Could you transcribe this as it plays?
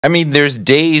I mean, there's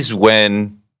days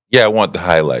when, I want the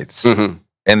highlights. Mm-hmm.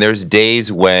 And there's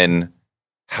days when,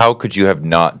 how could you have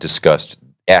not discussed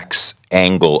X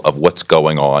angle of what's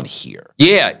going on here?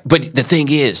 Yeah, but the thing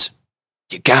is,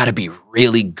 you got to be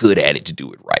really good at it to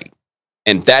do it right.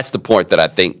 And that's the point that I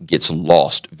think gets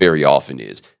lost very often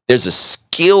is there's a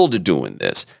skill to doing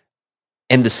this.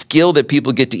 And the skill that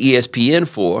people get to ESPN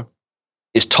for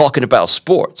is talking about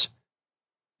sports.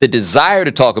 The desire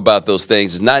to talk about those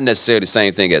things is not necessarily the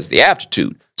same thing as the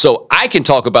aptitude. So I can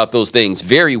talk about those things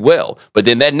very well, but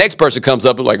then that next person comes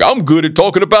up and like, I'm good at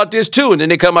talking about this too. And then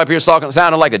they come up here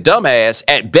sounding like a dumbass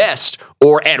at best,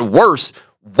 or at worst,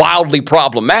 wildly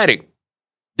problematic.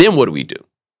 Then what do we do?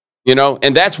 You know,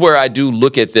 and that's where I do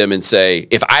look at them and say,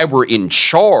 if I were in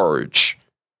charge,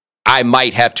 I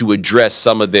might have to address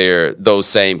some of those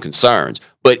same concerns.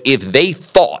 But if they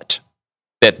thought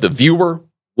that the viewer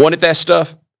wanted that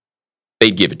stuff,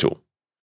 they'd give it to them.